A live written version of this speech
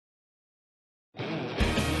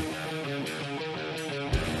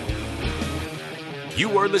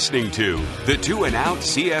You are listening to the Two and Out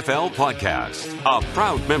CFL podcast, a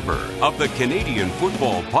proud member of the Canadian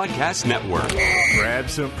Football Podcast Network. Grab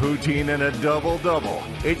some poutine and a double-double.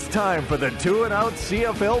 It's time for the Two and Out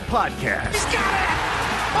CFL podcast. He's got it!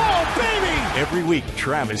 Oh, baby! Every week,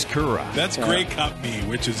 Travis Kura. That's Grey Cup me,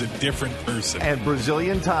 which is a different person. And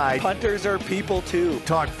Brazilian Tide. Punters are people, too.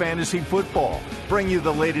 Talk fantasy football, bring you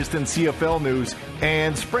the latest in CFL news,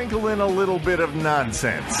 and sprinkle in a little bit of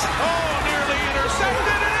nonsense. Oh, nearly intercepted!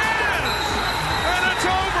 It is! And it's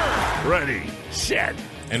over! Ready, set.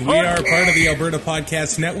 And we are part of the Alberta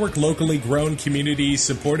Podcast Network, locally grown, community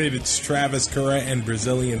supported. It's Travis Kura and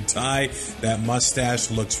Brazilian Tie. That mustache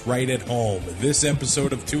looks right at home. This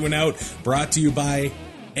episode of Two and Out brought to you by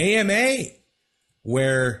AMA,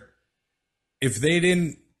 where if they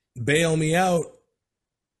didn't bail me out,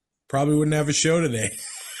 probably wouldn't have a show today.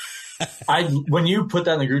 When you put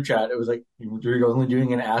that in the group chat, it was like, you're only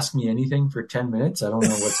doing an Ask Me Anything for 10 minutes? I don't know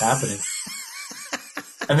what's happening.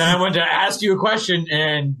 And then I went to ask you a question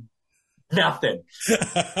and nothing.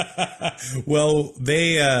 Well,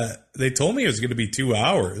 they told me it was going to be 2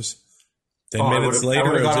 hours. 10 minutes later, I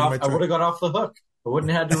would have got off the hook. I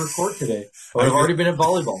wouldn't have had to record today. I would have already been at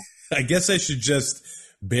volleyball. I guess I should just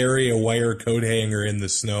bury a wire coat hanger in the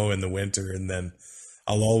snow in the winter, and then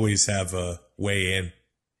I'll always have a way in.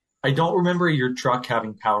 I don't remember your truck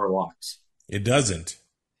having power locks. It doesn't.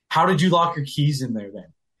 How did you lock your keys in there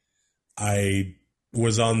then? I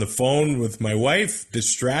was on the phone with my wife,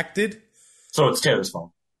 distracted. So it's Taylor's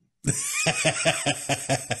phone.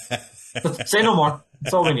 Say no more.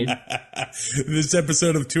 That's all we need. This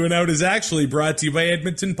episode of Two and Out is actually brought to you by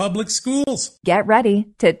Edmonton Public Schools. Get ready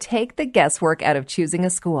to take the guesswork out of choosing a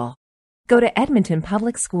school. Go to Edmonton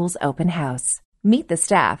Public Schools Open House. Meet the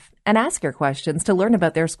staff and ask your questions to learn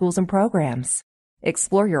about their schools and programs.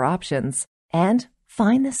 Explore your options and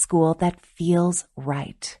find the school that feels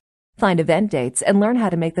right. Find event dates and learn how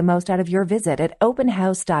to make the most out of your visit at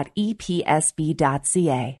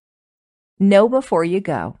openhouse.epsb.ca. Know before you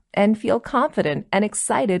go and feel confident and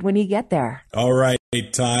excited when you get there. All right,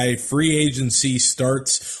 Ty. Free agency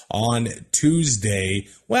starts on Tuesday.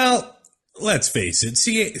 Well, let's face it.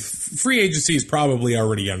 Free agency is probably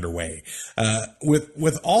already underway.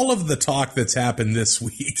 With all of the talk that's happened this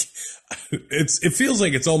week, it feels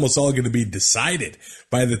like it's almost all going to be decided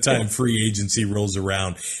by the time free agency rolls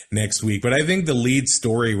around next week. But I think the lead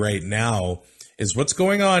story right now is what's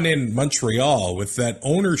going on in Montreal with that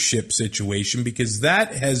ownership situation, because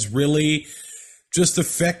that has really just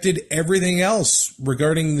affected everything else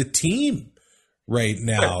regarding the team right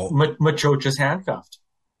now. Machocha's handcuffed.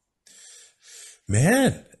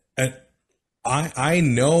 Man, I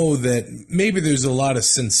know that maybe there's a lot of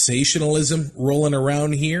sensationalism rolling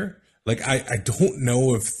around here. Like, I don't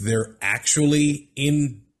know if they're actually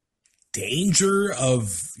in danger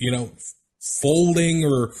of, folding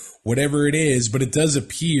or whatever it is, but it does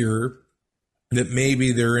appear that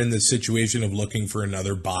maybe they're in the situation of looking for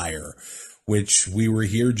another buyer, which we were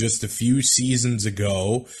here just a few seasons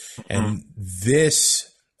ago. And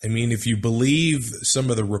this, if you believe some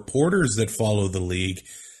of the reporters that follow the league,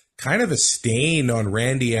 kind of a stain on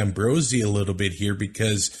Randy Ambrosie a little bit here,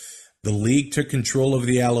 because the league took control of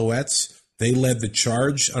the Alouettes. They led the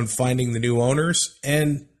charge on finding the new owners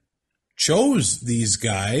and chose these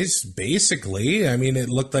guys, basically. It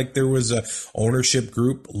looked like there was a ownership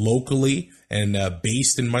group locally and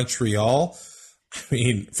based in Montreal.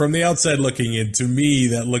 From the outside looking in, to me,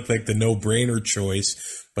 that looked like the no-brainer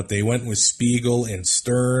choice. But they went with Spiegel and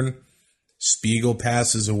Stern. Spiegel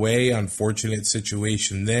passes away. Unfortunate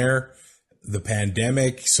situation there. The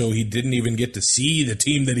pandemic, so he didn't even get to see the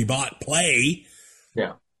team that he bought play.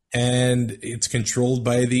 Yeah. And it's controlled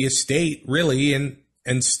by the estate, really, and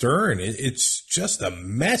Stern. It's just a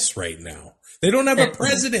mess right now. They don't have a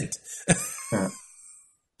president. Yeah.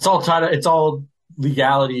 It's all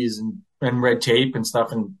legalities and red tape and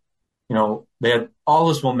stuff. And, they had all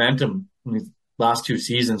this momentum in the last 2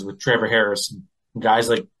 seasons with Trevor Harris and guys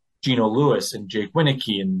like Geno Lewis and Jake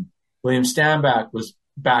Winicki, and William Stanback was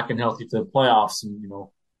back and healthy for the playoffs. And,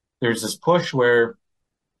 there's this push where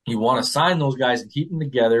you want to sign those guys and keep them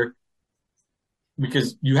together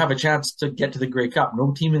because you have a chance to get to the Grey Cup.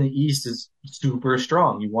 No team in the East is super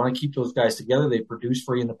strong. You want to keep those guys together. They produced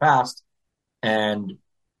for you in the past. And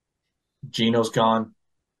Geno's gone.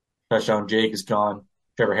 Touchdown Jake is gone.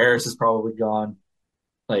 Trevor Harris is probably gone.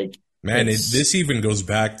 This even goes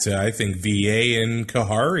back to, I think, VA and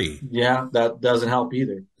Kahari. Yeah, that doesn't help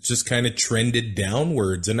either. It's just kind of trended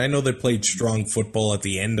downwards. And I know they played strong football at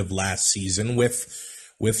the end of last season with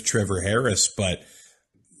Trevor Harris, but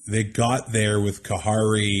they got there with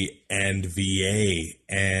Kahari and VA,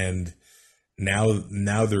 and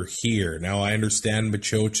Now they're here. Now I understand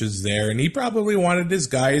Machoch is there, and he probably wanted his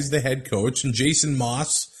guy as the head coach, and Jason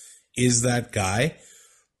Moss is that guy.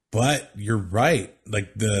 But you're right.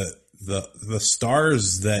 Like the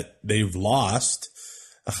stars that they've lost,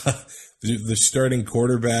 the starting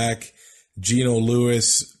quarterback, Geno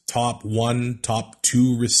Lewis, top 1, top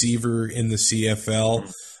 2 receiver in the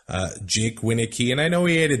CFL, Jake Wieneke, and I know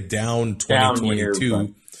he had it down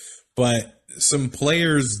 2022, but some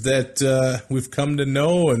players that we've come to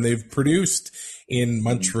know and they've produced in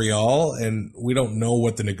Montreal, and we don't know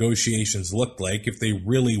what the negotiations looked like, if they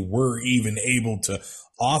really were even able to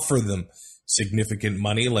offer them significant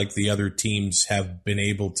money like the other teams have been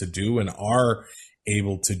able to do and are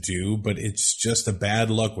able to do. But it's just a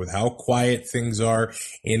bad luck with how quiet things are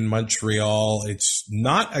in Montreal. It's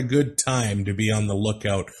not a good time to be on the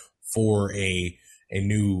lookout for a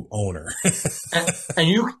new owner.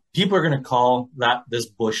 and people are going to call this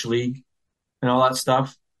Bush League and all that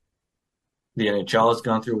stuff. The NHL has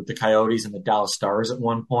gone through with the Coyotes and the Dallas Stars at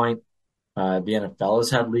one point. The NFL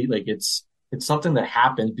has had league. Like it's something that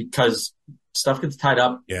happens because stuff gets tied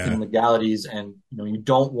up in legalities, and you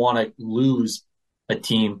don't want to lose a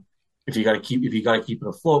team if you got to keep it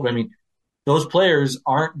afloat. But I mean, those players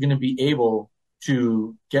aren't going to be able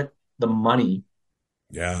to get the money.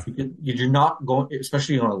 Yeah, you're not going,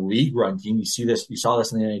 especially on a league run team. You saw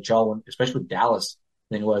this in the NHL, especially with Dallas.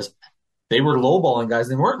 Thing was, they were lowballing guys.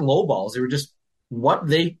 They weren't lowballs. They were just what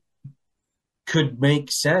they could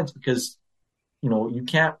make sense because you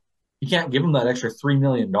can't give them that extra $3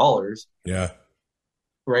 million. Yeah.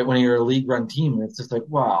 Right when you're a league run team, it's just like,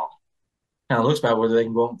 wow. Kind of looks bad whether they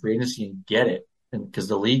can go out in free agency and get it, and because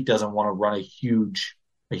the league doesn't want to run a huge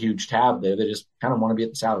tab there, they just kind of want to be at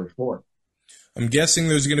the salary floor. I'm guessing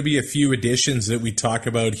there's going to be a few additions that we talk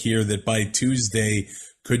about here that by Tuesday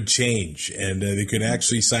could change, and they could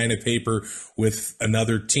actually sign a paper with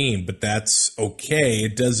another team, but that's okay.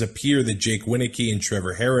 It does appear that Jake Wieneke and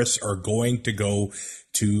Trevor Harris are going to go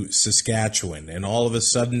to Saskatchewan, and all of a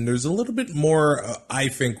sudden there's a little bit more, I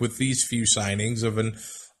think, with these few signings of an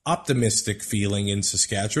optimistic feeling in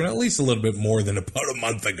Saskatchewan, at least a little bit more than about a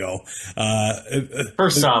month ago. For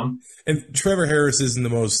some. And Trevor Harris isn't the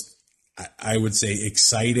most, I would say,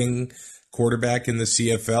 exciting quarterback in the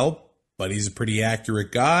CFL, but he's a pretty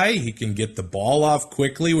accurate guy. He can get the ball off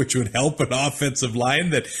quickly, which would help an offensive line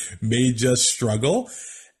that may just struggle.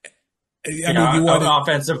 I mean, you want an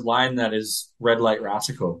offensive line that is red light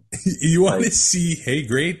Rasico. You want to see, hey,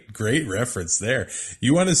 great reference there.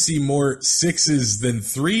 You want to see more 6s than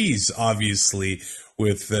 3s, obviously,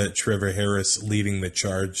 with Trevor Harris leading the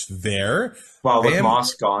charge there. Well, with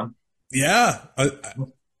Moss gone. Yeah.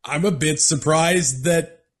 I'm a bit surprised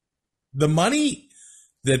that the money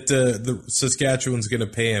that the Saskatchewan's going to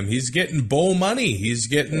pay him, he's getting bowl money. He's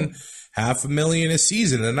getting $500,000 a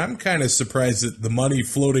season, and I'm kind of surprised at the money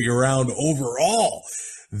floating around overall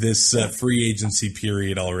this free agency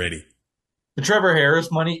period already. The Trevor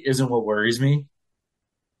Harris money isn't what worries me.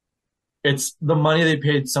 It's the money they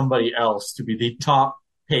paid somebody else to be the top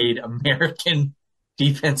paid American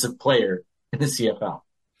defensive player in the CFL.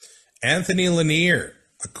 Anthony Lanier,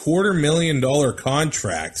 a $250,000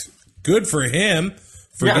 contract. Good for him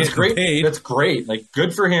for getting great. paid. That's great. Like,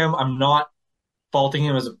 good for him. I'm not faulting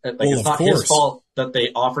him it's not his fault that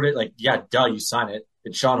they offered it. Like, yeah, duh, you sign it.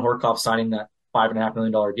 It's Sean Horkoff signing that $5.5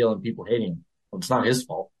 million deal and people hating him. Well, it's not his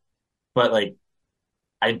fault. But like,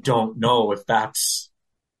 I don't know if that's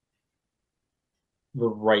the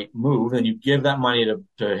right move. And you give that money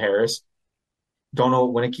to Harris. Don't know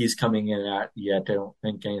what Wieneke's coming in at yet. I don't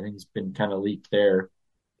think anything's been kind of leaked there.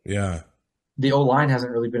 Yeah. The O-line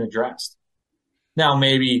hasn't really been addressed. Now,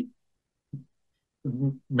 maybe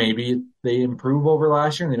they improve over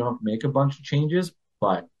last year and they don't have to make a bunch of changes,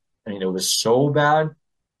 but I mean, it was so bad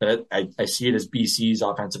that I see it as BC's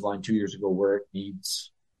offensive line 2 years ago where it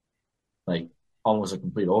needs like almost a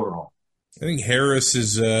complete overhaul. I think Harris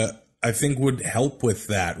would help with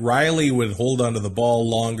that. Riley would hold onto the ball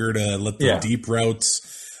longer to let the deep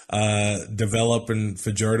routes develop, and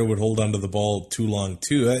Fajardo would hold onto the ball too long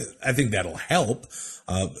too. I think that'll help.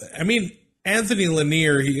 I mean, Anthony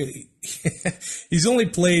Lanier, he's only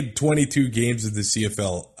played 22 games in the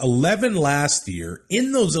CFL, 11 last year.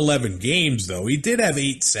 In those 11 games, though, he did have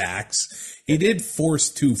 8 sacks. He did force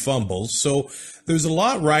 2 fumbles. So there's a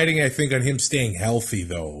lot riding, I think, on him staying healthy,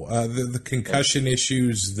 though. The concussion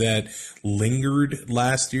issues that lingered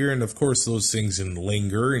last year, and of course those things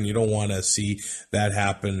linger, and you don't want to see that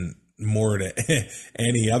happen more to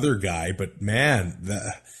any other guy. But, man,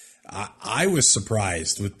 I was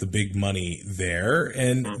surprised with the big money there,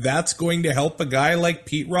 and that's going to help a guy like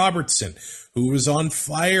Pete Robertson, who was on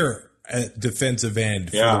fire at defensive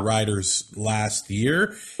end for Yeah. the Riders last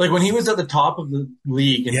year. Like when he was at the top of the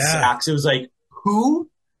league in sacks, it was like, who?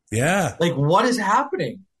 Yeah. Like, what is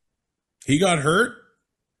happening? He got hurt.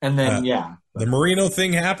 And then, The Marino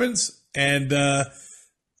thing happens, and that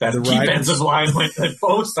the defensive Riders, line went, like,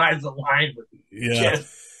 both sides of the line were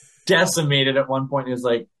just decimated at one point. It was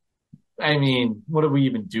like, I mean, what are we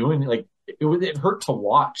even doing? Like, it hurt to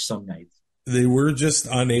watch some nights. they were just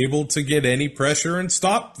unable to get any pressure and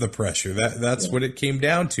stop the pressure. That's what it came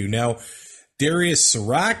down to. Now, Darius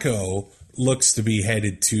Sirocco looks to be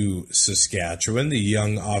headed to Saskatchewan, the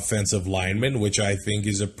young offensive lineman, which I think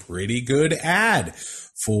is a pretty good ad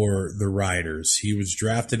for the Riders. He was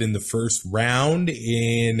drafted in the first round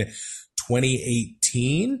in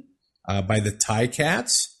 2018 by the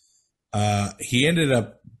Ticats. He ended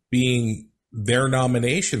up being their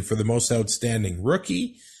nomination for the most outstanding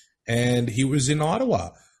rookie, and he was in Ottawa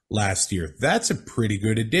last year. That's a pretty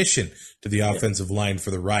good addition to the offensive line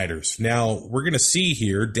for the Riders. Now, we're going to see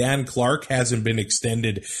here, Dan Clark hasn't been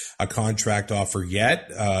extended a contract offer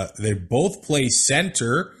yet. They both play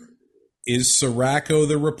center. Is Sirocco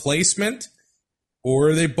the replacement, or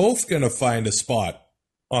are they both going to find a spot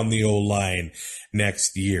on the O-line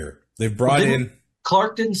next year? They've brought in...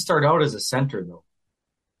 Clark didn't start out as a center, though.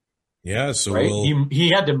 Yeah, so right?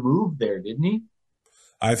 He had to move there, didn't he?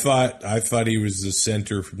 I thought he was the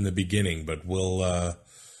center from the beginning, but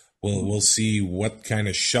we'll see what kind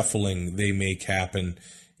of shuffling they make happen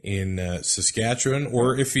in Saskatchewan,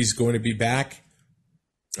 or if he's going to be back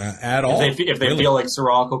at all. If they really feel like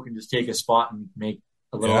Sirocco can just take a spot and make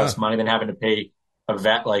a little less money than having to pay a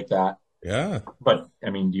vet like that. Yeah. But, I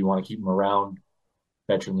mean, do you want to keep him around?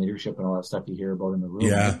 Veteran leadership and all that stuff you hear about in the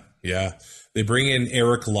room. Yeah. They bring in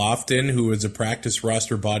Eric Lofton, who was a practice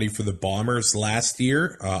roster body for the Bombers last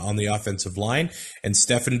year on the offensive line, and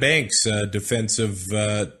Stephen Banks, defensive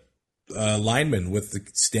lineman with the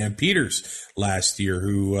Stampeders last year,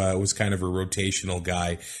 who was kind of a rotational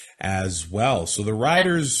guy as well. So the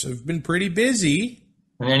Riders have been pretty busy.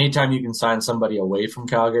 And anytime you can sign somebody away from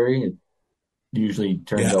Calgary, it usually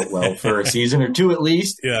turns out well for a season or two at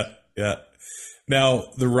least. Yeah. Now,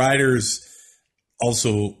 the Riders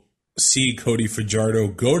also see Cody Fajardo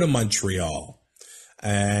go to Montreal,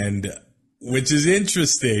 and which is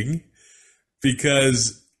interesting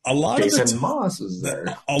because a lot Jason Moss is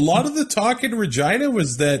there. A lot of the talk in Regina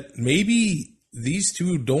was that maybe these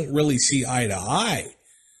two don't really see eye to eye.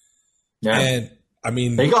 Yeah. And I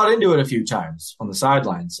mean, they got into it a few times on the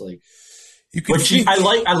sidelines, like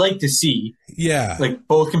I like to see. Yeah. Like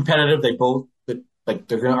both competitive, they both like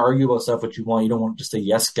they're going to argue about stuff what you want. You don't want just a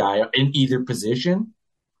yes guy in either position.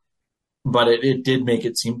 But it did make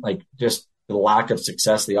it seem like just the lack of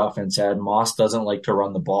success the offense had. Moss doesn't like to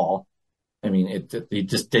run the ball. I mean, they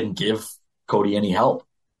just didn't give Cody any help.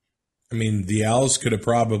 I mean, the Owls could have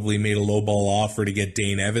probably made a lowball offer to get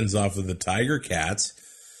Dane Evans off of the Tiger Cats.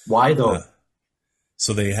 Why though?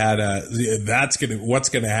 So they had what's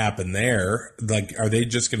going to happen there? Like, are they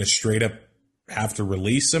just going to straight up have to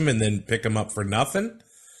release him and then pick him up for nothing?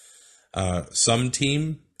 Some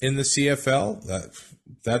team in the CFL,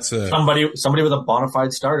 that's a somebody with a bona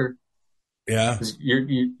fide starter. Yeah,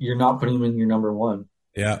 you're not putting him in your number one.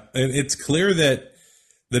 Yeah, and it's clear that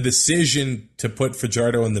the decision to put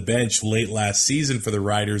Fajardo on the bench late last season for the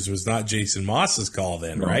Riders was not Jason Moss's call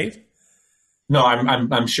then, No. right? No,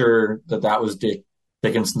 I'm sure that was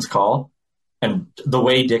Dickinson's call, and the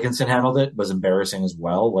way Dickinson handled it was embarrassing as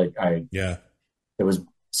well. It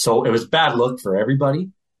was bad look for everybody.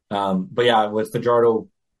 But yeah, with Fajardo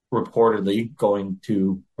reportedly going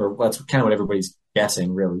to, or that's kind of what everybody's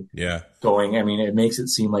guessing, really. Yeah. Going, I mean, it makes it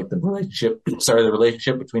seem like the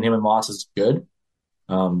relationship between him and Moss is good.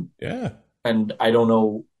 Yeah. And I don't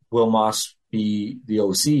know, will Moss be the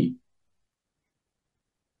OC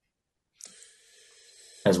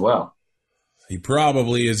as well? He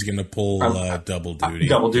probably is going to pull double duty.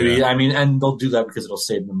 Double duty. Yeah. I mean, and they'll do that because it'll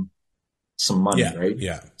save them some money, right?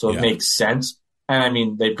 Yeah. So it makes sense. And I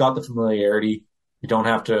mean, they've got the familiarity. You don't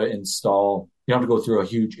have to go through a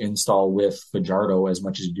huge install with Fajardo as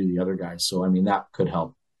much as you do the other guys. So, I mean, that could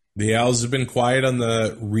help. The Owls have been quiet on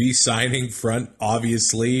the re-signing front.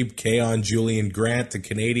 Obviously, Keon Julian Grant, the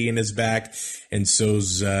Canadian, is back, and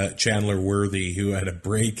so's Chandler Worthy, who had a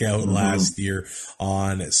breakout last year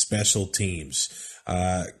on special teams.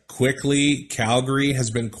 Quickly, Calgary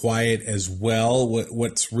has been quiet as well.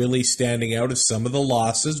 What's really standing out is some of the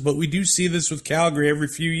losses, but we do see this with Calgary every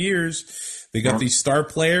few years. They got these star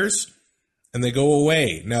players, and they go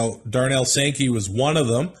away. Now, Darnell Sankey was one of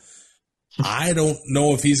them. I don't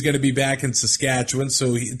know if he's going to be back in Saskatchewan,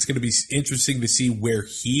 so it's going to be interesting to see where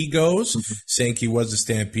he goes. Sankey was a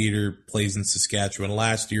Stampeder, plays in Saskatchewan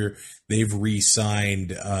last year. They've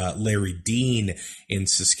re-signed Larry Dean in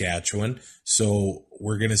Saskatchewan, so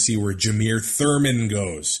we're going to see where Jameer Thurman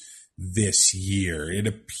goes this year. It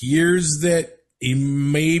appears that he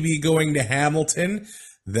may be going to Hamilton.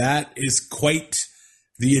 That is quite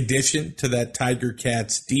the addition to that Tiger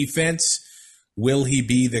Cats defense. Will he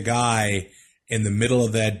be the guy in the middle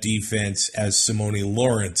of that defense as Simone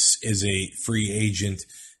Lawrence is a free agent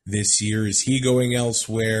this year? Is he going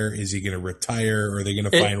elsewhere? Is he going to retire? Or are they going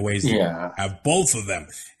to find ways to have both of them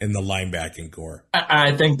in the linebacking core?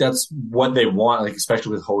 I think that's what they want, like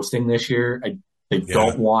especially with hosting this year. They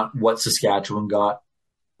don't want what Saskatchewan got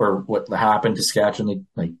or what happened to Saskatchewan.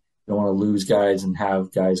 They don't want to lose guys and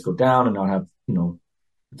have guys go down and not have,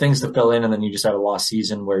 things to fill in, and then you just have a lost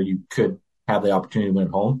season where you could have the opportunity to win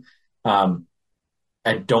at home.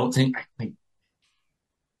 I think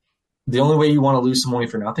the only way you want to lose Simone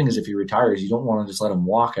for nothing is if he retires. You don't want to just let him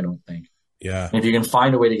walk, I don't think. Yeah. And if you can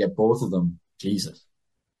find a way to get both of them, Jesus.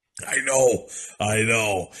 I know.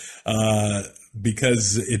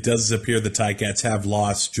 Because it does appear the Ticats have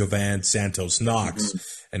lost Jovan Santos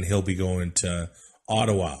Knox, and he'll be going to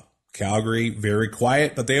Ottawa. Calgary, very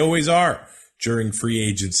quiet, but they always are during free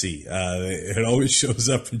agency. It always shows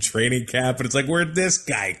up in training camp, and it's like, where'd this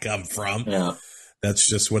guy come from? Yeah. That's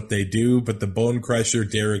just what they do. But the bone crusher,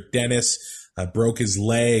 Derek Dennis, broke his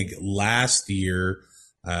leg last year.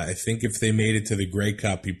 I think if they made it to the Grey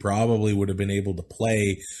Cup, he probably would have been able to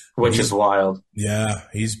play. Which is wild. Yeah,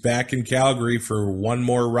 he's back in Calgary for one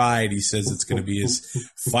more ride. He says it's going to be his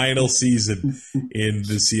final season in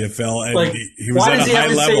the CFL. And he was at a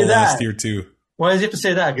high level last year, too. Why does he have to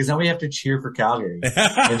say that? Because then we have to cheer for Calgary.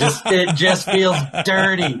 It just feels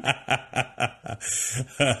dirty.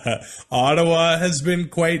 Ottawa has been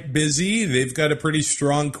quite busy. They've got a pretty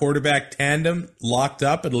strong quarterback tandem locked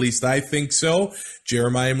up. At least I think so.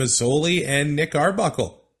 Jeremiah Masoli and Nick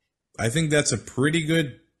Arbuckle. I think that's a pretty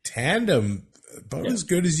good tandem. About as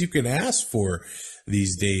good as you can ask for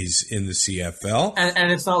these days in the CFL.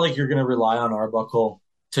 And it's not like you're going to rely on Arbuckle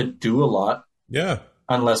to do a lot. Yeah.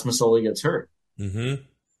 Unless Masoli gets hurt. Mm-hmm.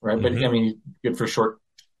 Right. But I mean, good for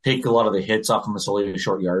take a lot of the hits off of Masoli to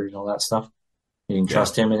short yardage and all that stuff. You can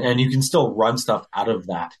trust him and you can still run stuff out of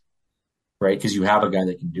that. Right. Because you have a guy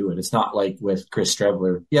that can do it. It's not like with Chris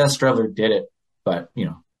Streveler. Yeah, Streveler did it, but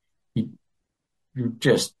you're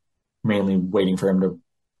just mainly waiting for him to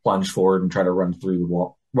plunge forward and try to run through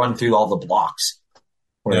all the blocks.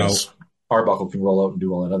 Whereas Arbuckle can roll out and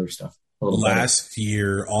do all that other stuff. Last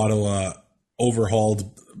year, Ottawa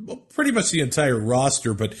overhauled pretty much the entire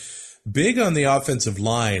roster, but big on the offensive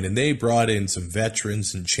line, and they brought in some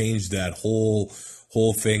veterans and changed that whole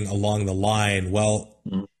thing along the line. Well,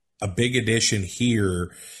 a big addition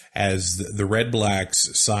here as the Red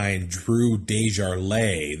Blacks signed Drew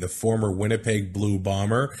Desjardins, the former Winnipeg Blue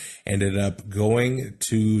Bomber, ended up going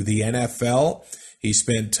to the NFL. He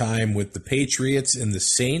spent time with the Patriots and the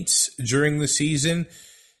Saints during the season.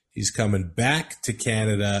 He's coming back to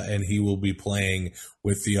Canada, and he will be playing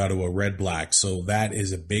with the Ottawa Red Blacks. So that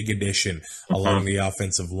is a big addition along the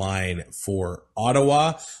offensive line for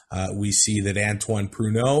Ottawa. We see that Antoine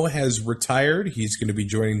Pruneau has retired. He's going to be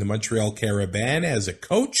joining the Montreal Carabin as a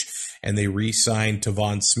coach, and they re-signed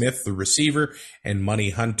Tavon Smith, the receiver, and Money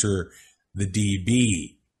Hunter, the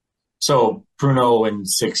DB. So Pruneau in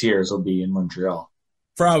 6 years will be in Montreal.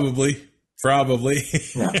 Probably.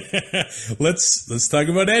 Yeah. Let's talk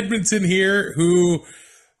about Edmonton here, who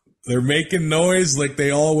they're making noise like they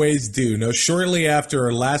always do. Now, shortly after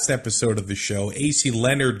our last episode of the show, AC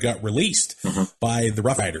Leonard got released by the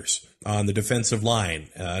Rough Riders on the defensive line.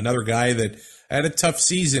 Another guy that had a tough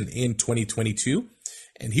season in 2022,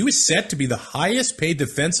 and he was set to be the highest paid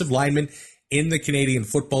defensive lineman in the Canadian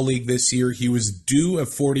Football League this year. He was due a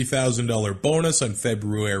 $40,000 bonus on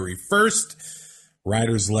February 1st.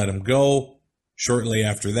 Riders let him go. Shortly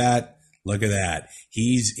after that, look at that.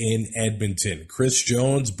 He's in Edmonton. Chris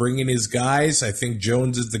Jones bringing his guys. I think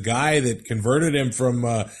Jones is the guy that converted him from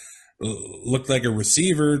looked like a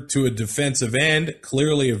receiver to a defensive end.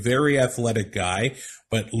 Clearly a very athletic guy.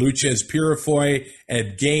 But Luchez Purifoy,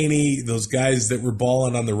 Ed Gainey, those guys that were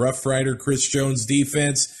balling on the Rough Rider Chris Jones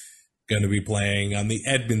defense, going to be playing on the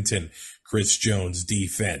Edmonton Chris Jones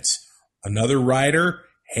defense. Another rider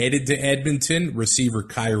headed to Edmonton, receiver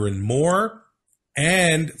Kyron Moore,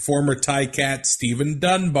 and former Ticat Stephen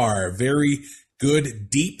Dunbar. Very good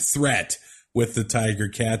deep threat with the Tiger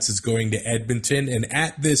Cats is going to Edmonton. And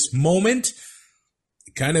at this moment,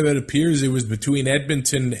 it appears it was between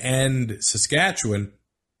Edmonton and Saskatchewan.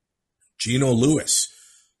 Geno Lewis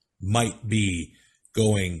might be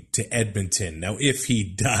going to Edmonton. Now, if he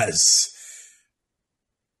does,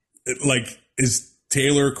 is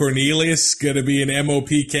Taylor Cornelius going to be an MOP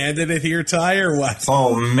candidate here, Ty, or what?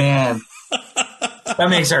 Oh, man. That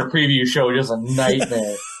makes our preview show just a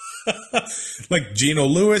nightmare. Geno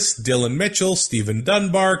Lewis, Dylan Mitchell, Stephen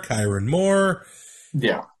Dunbar, Kyron Moore.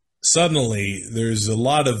 Yeah. Suddenly, there's a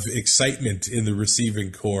lot of excitement in the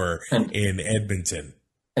receiving corps in Edmonton.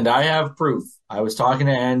 And I have proof. I was talking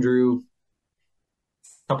to Andrew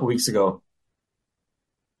a couple weeks ago,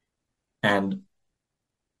 and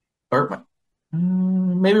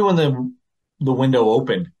maybe when the window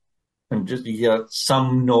opened, and just you get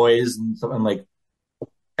some noise and something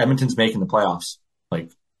Edmonton's making the playoffs.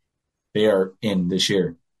 They are in this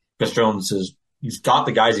year. Chris Jones says he's got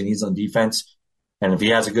the guys he needs on defense, and if he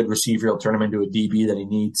has a good receiver, he'll turn him into a DB that he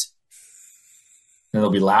needs. And they'll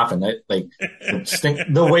be laughing.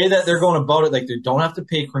 The way that they're going about it, they don't have to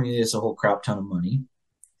pay Cornelius a whole crap ton of money.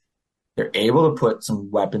 They're able to put some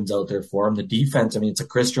weapons out there for him. The defense, it's a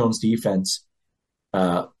Chris Jones defense.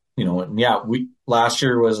 Last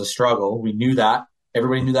year was a struggle. We knew that.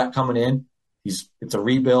 Everybody knew that coming in. It's a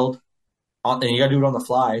rebuild. And you got to do it on the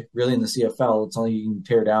fly, really, in the CFL. It's only you can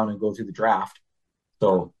tear down and go through the draft.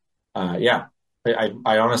 So, I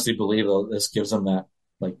honestly believe this gives them that.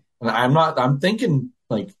 I'm thinking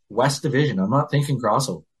West Division. I'm not thinking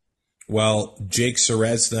crossover. Well, Jake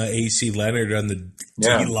Ceresna, AC Leonard on the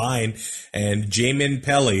D line, and Jamin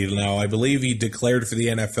Pelly. Now, I believe he declared for the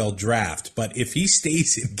NFL draft, but if he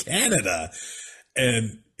stays in Canada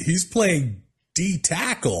and he's playing D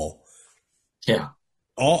tackle,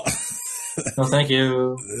 no, thank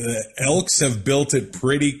you. The Elks have built it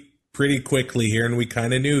pretty quickly here, and we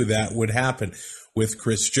kind of knew that would happen with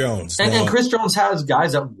Chris Jones. And Chris Jones has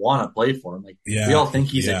guys that want to play for him. We all think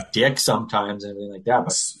he's a dick sometimes and everything like that,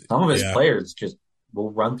 but some of his players just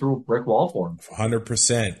will run through a brick wall for him.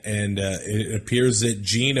 100%. And it appears that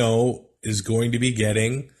Geno is going to be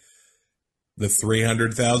getting the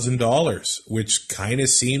 $300,000, which kind of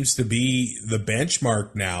seems to be the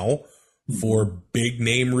benchmark now for big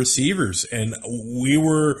name receivers. And we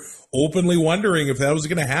were openly wondering if that was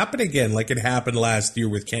going to happen again, like it happened last year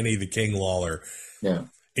with Kenny the King Lawler. Yeah.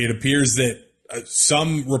 It appears that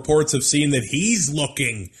some reports have seen that he's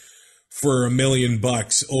looking for $1 million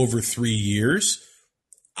over 3 years.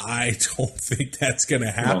 I don't think that's going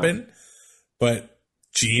to happen. No. But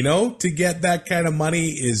Geno to get that kind of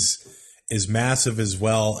money is massive as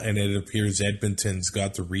well, and it appears Edmonton's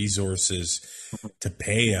got the resources to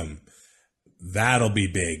pay him. That'll be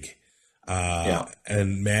big.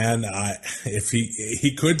 And man, if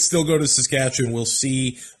he could still go to Saskatchewan, we'll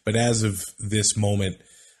see. But as of this moment,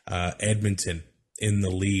 Edmonton in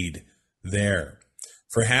the lead there.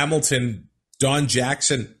 For Hamilton, Don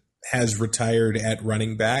Jackson has retired at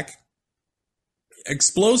running back.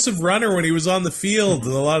 Explosive runner when he was on the field. A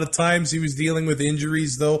lot of times he was dealing with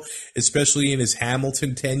injuries, though, especially in his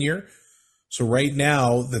Hamilton tenure. So right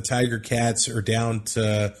now, the Tiger Cats are down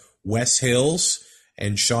to Wes Hills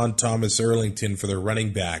and Sean Thomas Erlington for their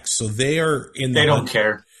running backs. So they are in the... They don't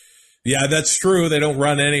care. Yeah, that's true. They don't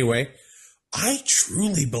run anyway. I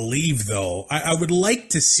truly believe, though, I would like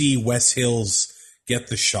to see Wes Hills get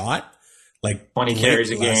the shot. 20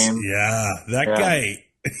 carries a game. Yeah, that guy,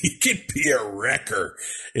 he could be a wrecker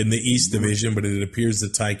in the East Division, but it appears the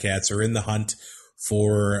Ticats are in the hunt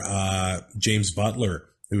for James Butler,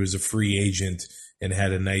 who is a free agent and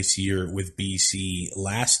had a nice year with BC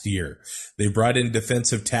last year. They brought in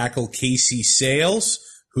defensive tackle Casey Sales,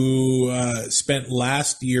 who spent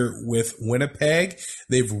last year with Winnipeg.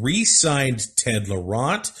 They've re-signed Ted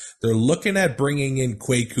Laurent. They're looking at bringing in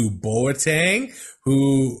Kwaku Boateng,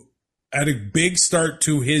 who had a big start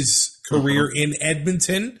to his career in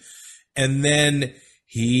Edmonton, and then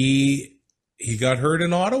he got hurt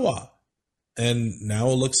in Ottawa. And now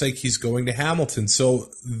it looks like he's going to Hamilton. So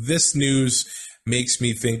this news makes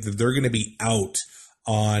me think that they're going to be out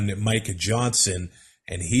on Micah Johnson,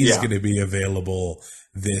 and he's going to be available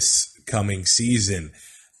this coming season.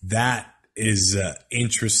 That is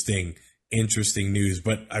interesting news.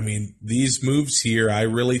 But, I mean, these moves here, I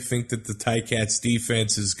really think that the Ticats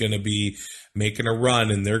defense is going to be making a run,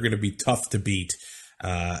 and they're going to be tough to beat,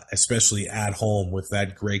 especially at home with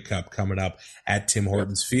that Grey Cup coming up at Tim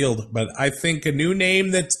Hortons Field. But I think a new name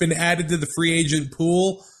that's been added to the free agent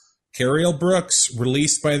pool, Cariel Brooks,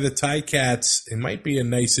 released by the Ticats, it might be a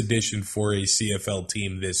nice addition for a CFL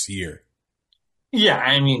team this year. Yeah,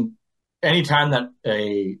 I mean, anytime that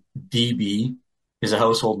a DB is a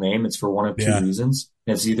household name, it's for one of two reasons.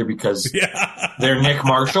 It's either because they're Nick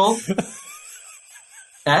Marshall-esque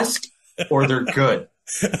or they're good.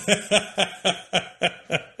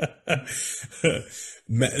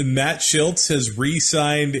 Matt Shiltz has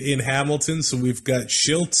re-signed in Hamilton, so we've got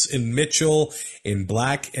Shiltz and Mitchell in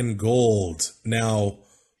black and gold. Now,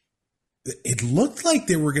 it looked like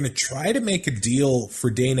they were going to try to make a deal for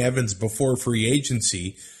Dane Evans before free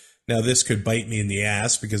agency. Now, this could bite me in the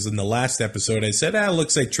ass because in the last episode I said, it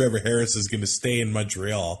looks like Trevor Harris is going to stay in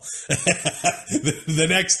Montreal. the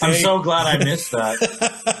next day. I'm so glad I missed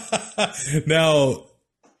that. Now,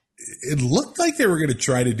 it looked like they were going to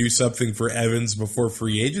try to do something for Evans before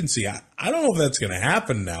free agency. I don't know if that's going to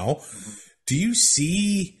happen now. Do you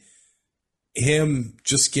see him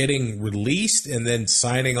just getting released and then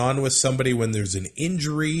signing on with somebody when there's an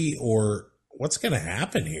injury, or what's going to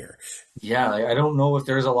happen here? Yeah, I don't know if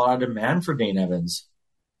there's a lot of demand for Dane Evans.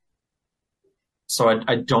 So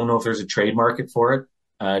I don't know if there's a trade market for it.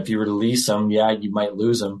 If you release him, you might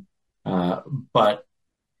lose him. But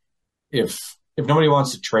if nobody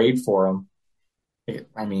wants to trade for him,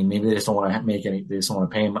 maybe they just don't want to they just don't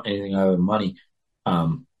want to pay him anything other than money.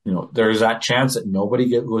 There's that chance that nobody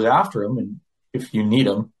goes after him, and if you need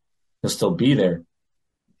him, he'll still be there.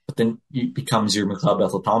 But then he becomes your McLeod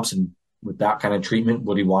Bethel Thompson with that kind of treatment.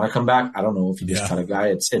 Would he want to come back? I don't know if he's this kind of guy.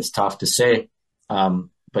 It's tough to say.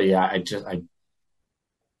 But yeah,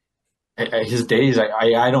 his days,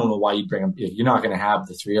 I don't know why you bring him. You're not going to have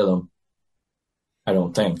the three of them. I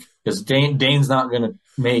don't think, because Dane's not going to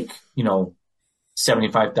make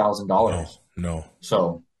 $75,000. No.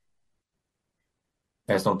 So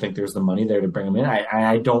I just don't think there's the money there to bring him in.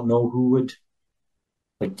 I don't know who would.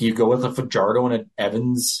 Like, do you go with a Fajardo and an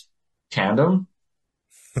Evans tandem?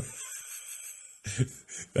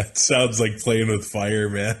 That sounds like playing with fire,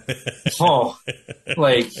 man.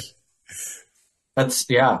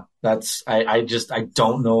 I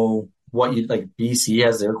don't know what BC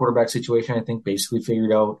has their quarterback situation, I think, basically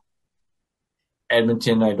figured out.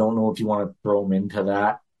 Edmonton, I don't know if you want to throw him into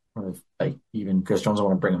that, or if, even Chris Jones, I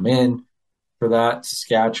want to bring him in for that.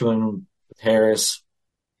 Saskatchewan with Harris,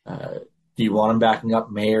 do you want him backing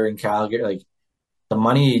up Mayer in Calgary? The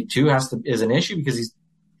money too is an issue because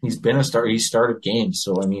he's been a starter. He started games,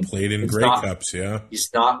 so played in Grey Cups. Yeah, he's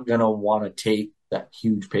not gonna want to take that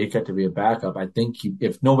huge pay cut to be a backup. I think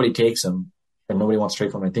if nobody takes him and nobody wants to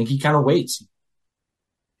trade for him, I think he kind of waits,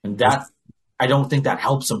 and that I don't think that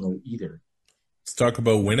helps him though either. Let's talk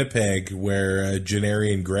about Winnipeg, where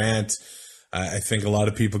Janarian Grant. I think a lot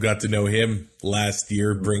of people got to know him last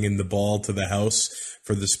year, bringing the ball to the house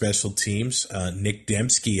for the special teams. Nick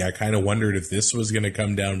Dembski, I kind of wondered if this was going to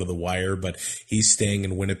come down to the wire, but he's staying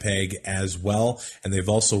in Winnipeg as well. And they've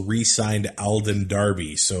also re-signed Alden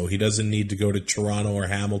Darby, so he doesn't need to go to Toronto or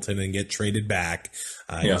Hamilton and get traded back.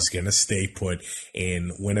 He's going to stay put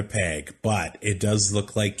in Winnipeg. But it does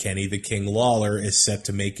look like Kenny the King Lawler is set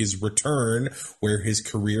to make his return where his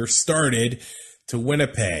career started, to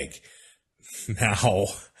Winnipeg. Now,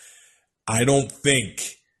 I don't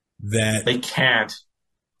think that they can't.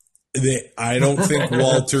 I don't think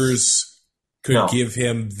Walters could give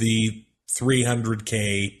him the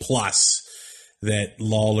 $300K plus that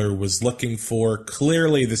Lawler was looking for.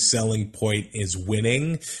 Clearly, the selling point is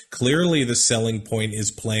winning. Clearly, the selling point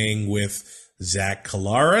is playing with Zach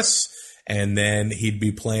Collaros, and then he'd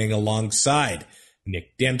be playing alongside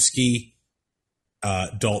Nick Dembski,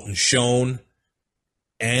 Dalton Schoen,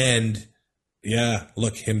 and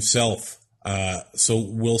himself. So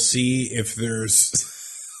we'll see if there's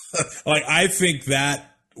I think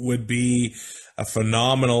that would be a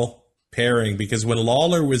phenomenal pairing, because when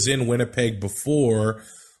Lawler was in Winnipeg before,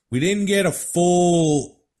 we didn't get a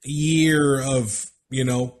full year of,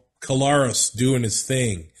 Collaros doing his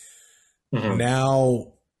thing. Mm-hmm.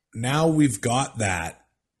 Now we've got that.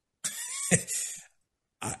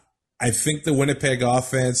 I think the Winnipeg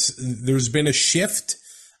offense, there's been a shift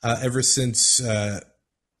ever since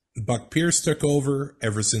Buck Pierce took over,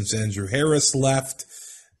 ever since Andrew Harris left.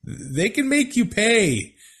 They can make you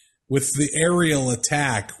pay with the aerial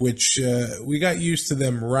attack, which we got used to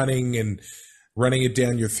them running it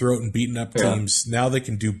down your throat and beating up teams. Now they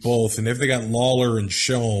can do both. And if they got Lawler and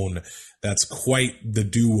Schoen, that's quite the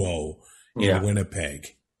duo in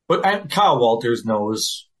Winnipeg. But Kyle Walters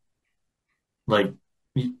knows,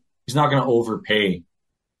 he's not going to overpay,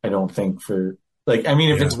 I don't think, for...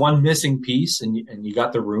 if it's one missing piece and you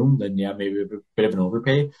got the room, then maybe a bit of an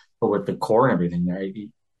overpay. But with the core and everything,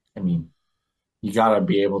 you got to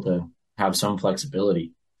be able to have some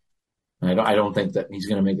flexibility. And I don't think that he's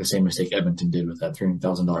going to make the same mistake Edmonton did with that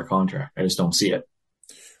 $300,000 contract. I just don't see it.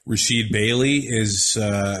 Rasheed Bailey is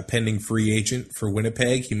a pending free agent for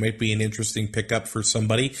Winnipeg. He might be an interesting pickup for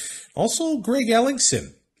somebody. Also, Greg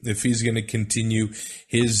Ellingson if he's going to continue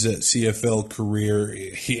his CFL career.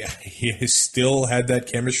 He still had that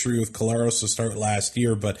chemistry with Collaros to start last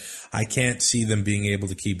year, but I can't see them being able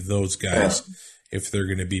to keep those guys if they're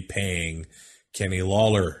going to be paying Kenny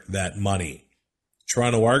Lawler that money.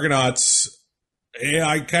 Toronto Argonauts,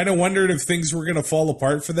 I kind of wondered if things were going to fall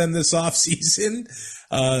apart for them this offseason.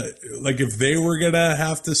 Like if they were going to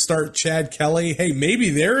have to start Chad Kelly, hey, maybe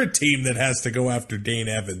they're a team that has to go after Dane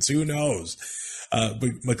Evans. Who knows?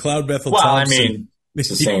 But McLeod Bethel Thompson. I mean, it's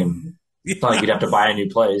the same. It's not like you'd have to buy a new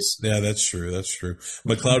place. Yeah, that's true. That's true.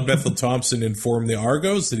 McLeod Bethel Thompson informed the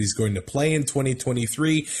Argos that he's going to play in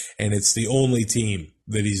 2023, and it's the only team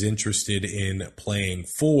that he's interested in playing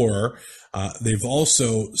for. They've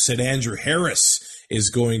also said Andrew Harris is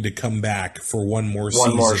going to come back for one more season.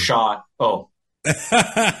 One more shot. Oh.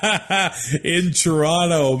 In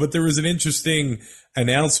Toronto. But there was an interesting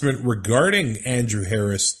announcement regarding Andrew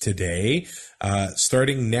Harris today.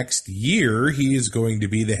 Starting next year, he is going to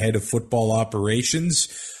be the head of football operations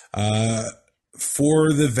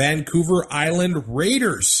for the Vancouver Island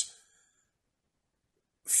Raiders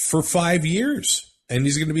for 5 years. And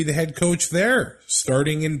he's going to be the head coach there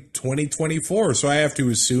starting in 2024. So I have to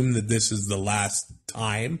assume that this is the last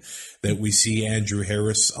time that we see Andrew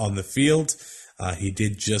Harris on the field. He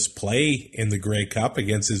did just play in the Grey Cup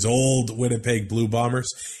against his old Winnipeg Blue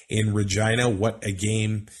Bombers in Regina. What a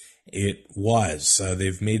game it was.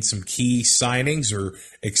 They've made some key signings or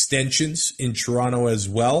extensions in Toronto as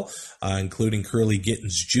well, including Curly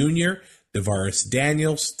Gittins Jr., Devaris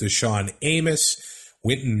Daniels, Deshaun Amos,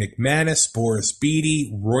 Wynton McManus, Boris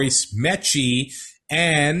Beattie, Royce Mechie,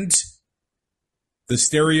 and the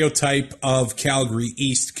stereotype of Calgary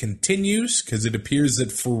East continues because it appears that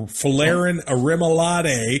Folarin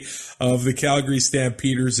Arimolade of the Calgary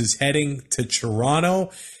Stampeders is heading to Toronto.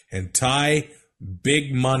 And Ty,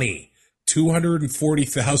 big money.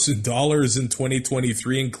 $240,000 in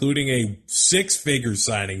 2023, including a six-figure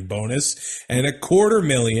signing bonus and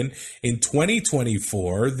 $250,000 in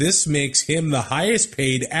 2024. This makes him the highest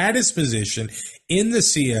paid at his position in the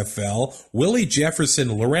CFL. Willie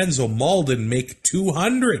Jefferson, Lorenzo Malden make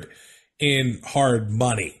 $200 in hard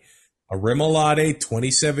money. Arimolade,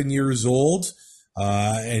 27 years old,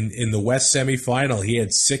 and in the West semifinal, he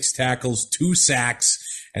had 6 tackles, 2 sacks,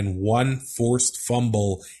 and 1 forced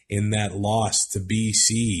fumble in that loss to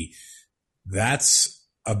BC. That's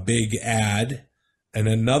a big add and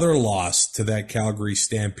another loss to that Calgary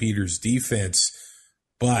Stampeders defense.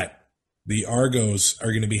 But the Argos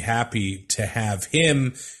are going to be happy to have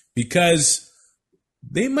him because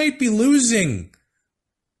they might be losing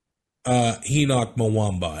Enoch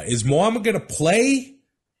Mwamba. Is Mwamba going to play?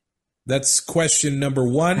 That's question number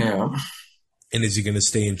 1. Yeah. And is he going to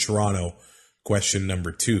stay in Toronto? Question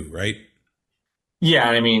number 2, right? Yeah,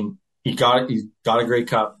 I mean, he got a Grey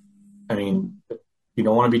Cup. I mean, you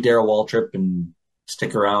don't want to be Darryl Waltrip and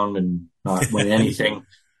stick around and not win anything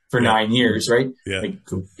for 9 years, right? Yeah. Like,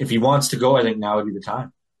 if he wants to go, I think now would be the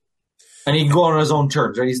time. And he can go on his own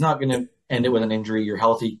terms, right? He's not going to end it with an injury. You're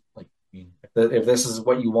healthy. Like, if this is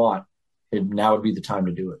what you want, now would be the time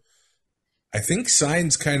to do it. I think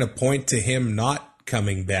signs kind of point to him not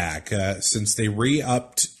coming back since they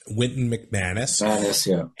re-upped Wynton McManus.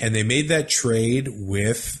 Yeah. And they made that trade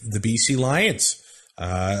with the BC Lions.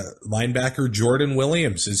 Linebacker Jordan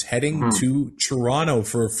Williams is heading to Toronto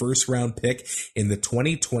for a first-round pick in the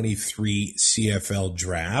 2023 CFL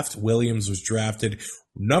draft. Williams was drafted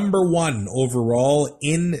number 1 overall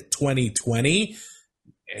in 2020,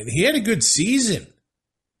 and he had a good season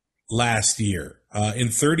last year. In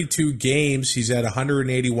 32 games, he's had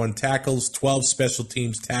 181 tackles, 12 special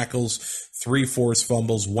teams tackles, 3 forced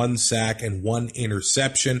fumbles, 1 sack, and 1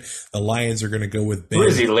 interception. The Lions are going to go with Ben. Who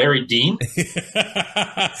is he, Larry Dean?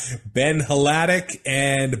 Ben Hladek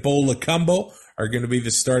and Bo Lacumbo are going to be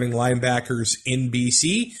the starting linebackers in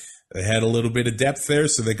BC. They had a little bit of depth there,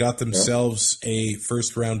 so they got themselves a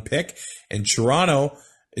first-round pick. And Toronto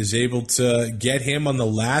is able to get him on the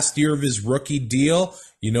last year of his rookie deal.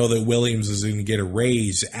 You know that Williams is going to get a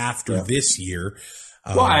raise after this year.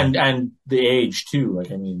 Well, and the age too.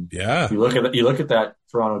 Like, I mean, you look at that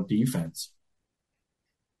Toronto defense.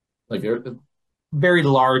 Like, they're a very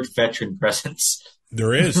large veteran presence.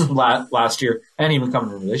 There is last year, and even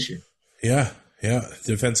coming into this year. Yeah.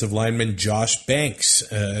 Defensive lineman Josh Banks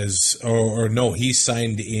he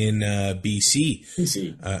signed in BC.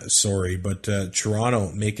 But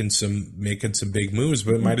Toronto making some big moves,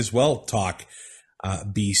 but might as well talk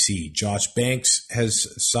BC. Josh Banks has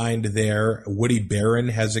signed there. Woody Barron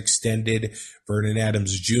has extended. Vernon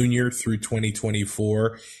Adams Jr. through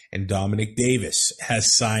 2024, and Dominic Davis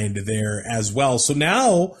has signed there as well. So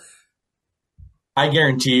now I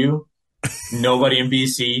guarantee you, nobody in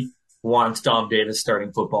BC wants Dom Davis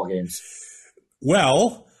starting football games.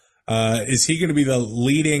 Well, is he going to be the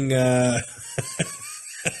leading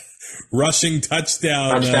rushing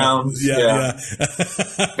touchdowns? Yeah.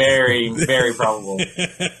 Very, very probable.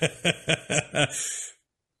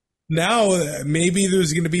 Now, maybe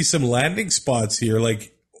there's going to be some landing spots here,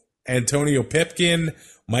 like Antonio Pipkin,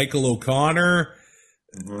 Michael O'Connor.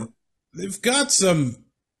 Mm-hmm. They've got some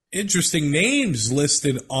interesting names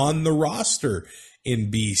listed on the roster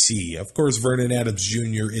in BC. Of course, Vernon Adams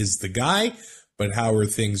Jr. is the guy, but how are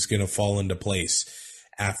things going to fall into place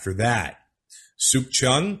after that? Suk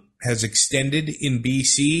Chung has extended in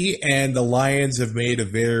BC, and the Lions have made a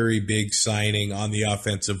very big signing on the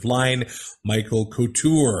offensive line. Michael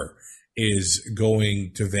Couture is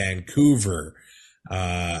going to Vancouver.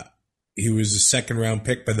 He was a second-round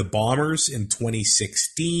pick by the Bombers in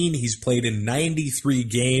 2016. He's played in 93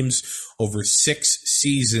 games over 6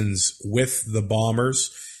 seasons with the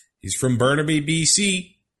Bombers. He's from Burnaby,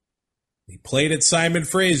 BC. He played at Simon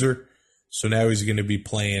Fraser, so now he's going to be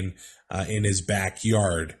playing in his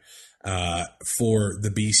backyard for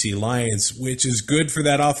the BC Lions, which is good for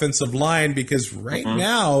that offensive line because right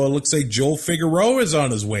now it looks like Joel Figueroa is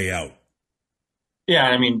on his way out. Yeah,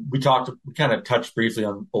 I mean, we kind of touched briefly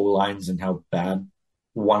on O-lines and how bad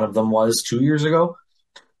one of them was 2 years ago,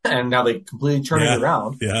 and now they completely turned it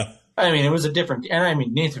around. Yeah. I mean, it was a different, and I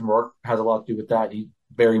mean, Nathan Rourke has a lot to do with that. He's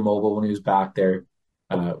very mobile when he was back there,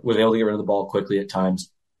 was able to get rid of the ball quickly at times.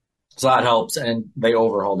 So that helps, and they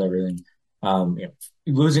overhauled everything.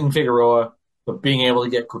 Losing Figueroa, but being able to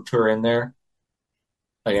get Couture in there,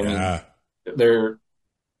 he's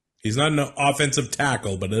not an offensive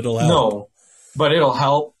tackle, but it'll help. No, but it'll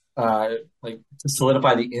help, to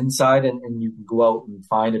solidify the inside, and you can go out and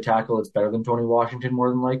find a tackle that's better than Tony Washington, more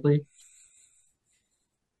than likely.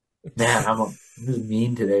 Man, I'm just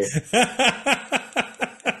mean today.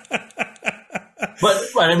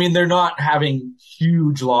 But I mean, they're not having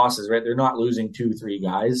huge losses, right? They're not losing 2-3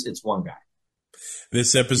 guys. It's one guy.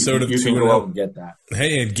 This episode you can go out and get that.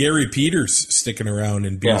 Hey, and Gary Peters sticking around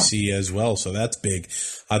in BC as well, so that's big.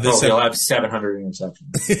 He'll have 700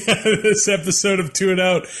 interceptions. This episode of Two and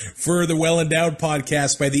Out for the Well Endowed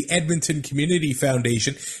podcast by the Edmonton Community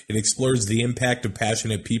Foundation. It explores the impact of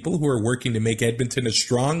passionate people who are working to make Edmonton a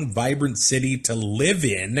strong, vibrant city to live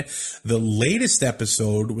in. The latest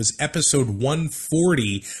episode was episode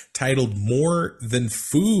 140, titled More Than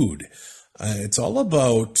Food. It's all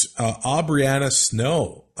about Aubriana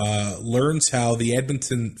Snow learns how the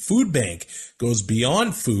Edmonton Food Bank goes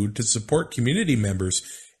beyond food to support community members.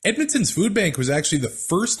 Edmonton's Food Bank was actually the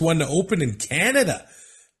first one to open in Canada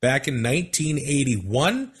back in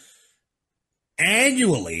 1981.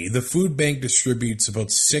 Annually, the food bank distributes about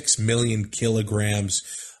 6 million kilograms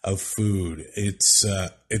of food. It's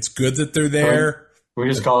good that they're there. We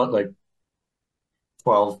just call it like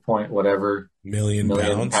 12 point whatever million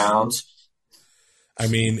pounds. I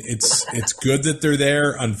mean, it's good that they're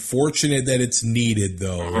there. Unfortunate that it's needed,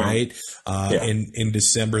 though, right? In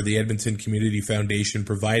December, the Edmonton Community Foundation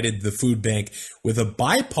provided the food bank with a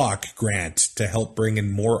BIPOC grant to help bring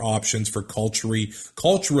in more options for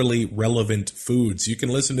culturally relevant foods. You can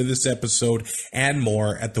listen to this episode and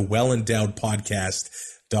more at the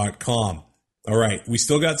wellendowedpodcast.com. All right, we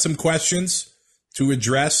still got some questions to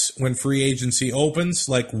address when free agency opens,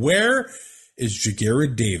 like where is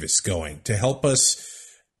Ja'Gared Davis going, to help us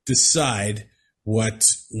decide what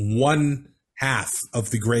one half of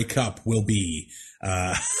the Grey Cup will be.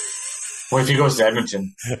 What if he goes to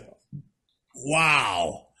Edmonton?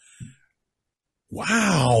 Wow.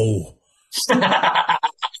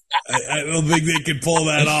 I don't think they could pull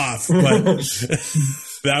that off, but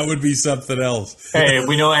that would be something else. Hey, if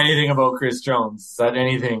we know anything about Chris Jones, that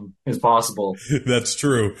anything is possible. That's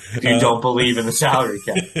true. If you don't believe in the salary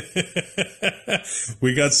cap.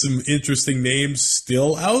 We got some interesting names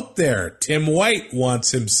still out there. Tim White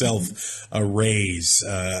wants himself a raise.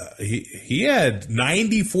 He had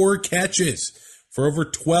 94 catches for over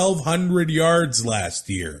 1,200 yards last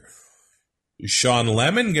year. Is Sean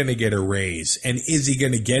Lemon going to get a raise? And is he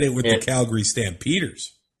going to get it with the Calgary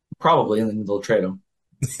Stampeders? Probably, and then they'll trade him.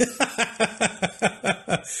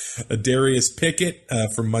 Darius Pickett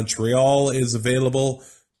from Montreal is available.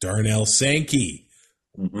 Darnell Sankey.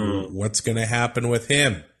 Mm-hmm. What's going to happen with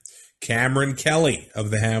him? Cameron Kelly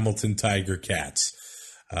of the Hamilton Tiger Cats.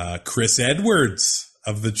 Chris Edwards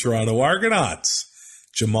of the Toronto Argonauts.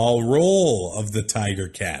 Jamal Roll of the Tiger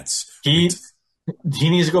Cats. He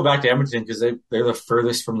needs to go back to Edmonton because they're the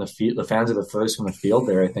furthest from the field. The fans are the furthest from the field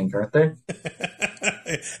there, I think, aren't they?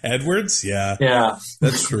 Edwards? Yeah. Yeah.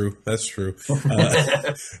 That's true. That's true.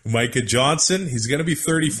 Micah Johnson, he's going to be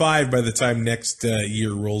 35 by the time next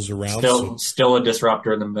year rolls around. Still a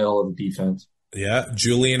disruptor in the middle of the defense. Yeah.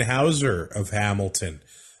 Julian Hauser of Hamilton.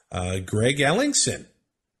 Greg Ellingson.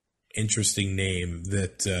 Interesting name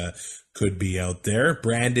that could be out there.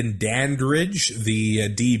 Brandon Dandridge, the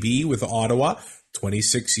DB with Ottawa,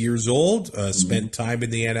 26 years old, spent time in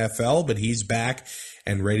the NFL, but he's back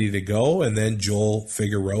and ready to go. And then Joel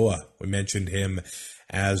Figueroa, we mentioned him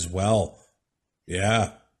as well.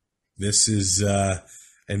 Yeah, this is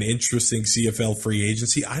an interesting CFL free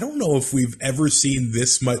agency. I don't know if we've ever seen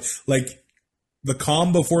this much, like the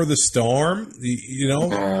calm before the storm, you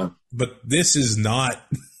know, but this is not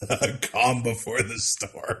a calm before the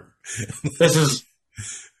storm. This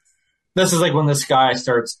is like when the sky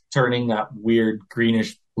starts turning that weird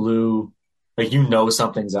greenish blue, like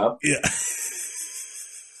something's up. Yeah.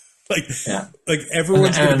 Like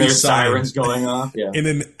everyone's going to be sirens going off. Yeah. In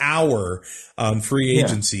an hour on free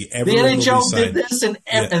agency. Yeah. The NHL did this, and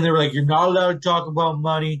they were like, "You're not allowed to talk about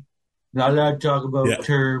money, not allowed to talk about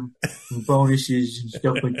term and bonuses and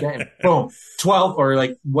stuff like that." And boom, 12 or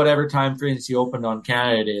like whatever time free agency opened on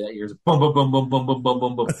Canada Day that year. Boom, boom, boom, boom, boom, boom, boom,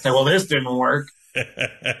 boom, boom. Say, well, this didn't work.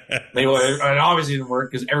 It obviously didn't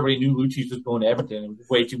work because everybody knew Lucic was going to Edmonton. It was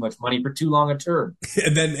way too much money for too long a term.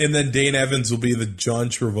 And then Dane Evans will be the John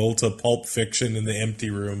Travolta Pulp Fiction in the empty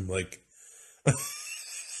room, like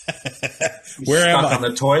where am I? On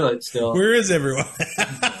the toilet still. Where is everyone?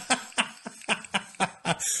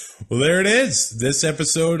 Well, there it is. This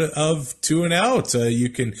episode of Two and Out. You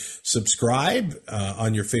can subscribe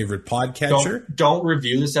on your favorite podcatcher. Don't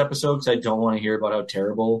review this episode because I don't want to hear about how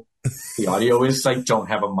terrible the audio is. I don't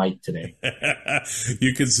have a mic today.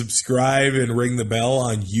 You can subscribe and ring the bell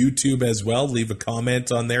on YouTube as well. Leave a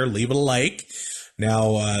comment on there. Leave a like.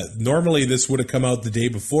 Now, normally this would have come out the day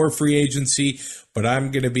before free agency, but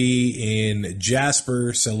I'm going to be in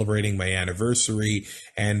Jasper celebrating my anniversary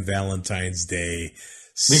and Valentine's Day.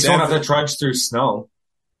 At least don't have to trudge through snow.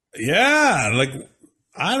 Yeah, like,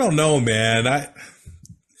 I don't know, man.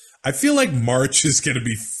 I feel like March is going to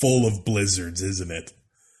be full of blizzards, isn't it?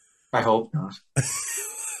 I hope not.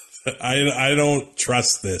 I don't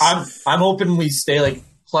trust this. I'm hoping we stay like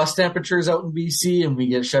plus temperatures out in BC and we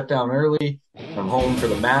get shut down early. I'm home for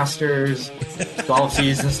the Masters. Golf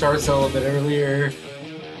season starts a little bit earlier.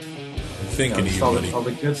 I'm thinking of you, buddy. All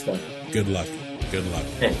the good stuff. Good luck. Good luck.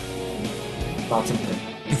 Hey, thoughts and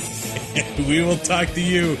things. We will talk to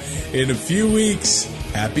you in a few weeks.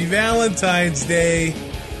 Happy Valentine's Day.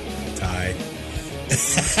 Ty.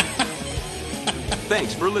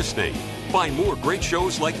 Thanks for listening. Find more great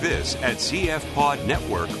shows like this at CF Pod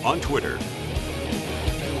Network on Twitter.